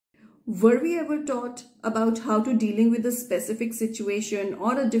Were we ever taught about how to dealing with a specific situation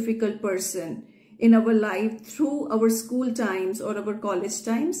or a difficult person in our life through our school times or our college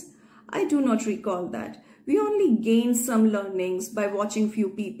times? I do not recall that. We only gain some learnings by watching few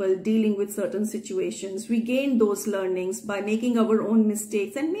people dealing with certain situations. We gain those learnings by making our own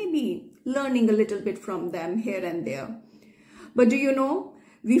mistakes and maybe learning a little bit from them here and there. But do you know,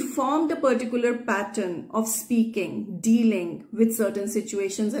 we formed a particular pattern of speaking, dealing with certain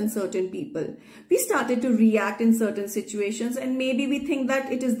situations and certain people. We started to react in certain situations and maybe we think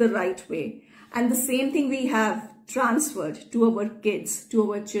that it is the right way. And the same thing we have transferred to our kids,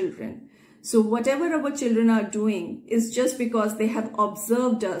 to our children. So whatever our children are doing is just because they have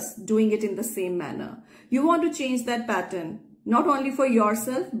observed us doing it in the same manner. You want to change that pattern, not only for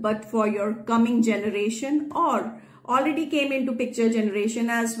yourself, but for your coming generation or already came into picture generation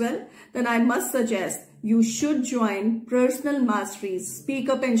as well, then I must suggest you should join Personal Mastery's Speak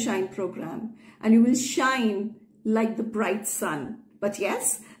Up and Shine program, and you will shine like the bright sun. But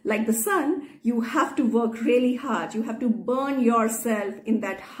yes, like the sun, you have to work really hard. You have to burn yourself in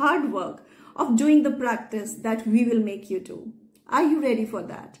that hard work of doing the practice that we will make you do. Are you ready for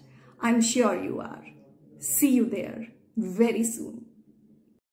that? I'm sure you are. See you there very soon.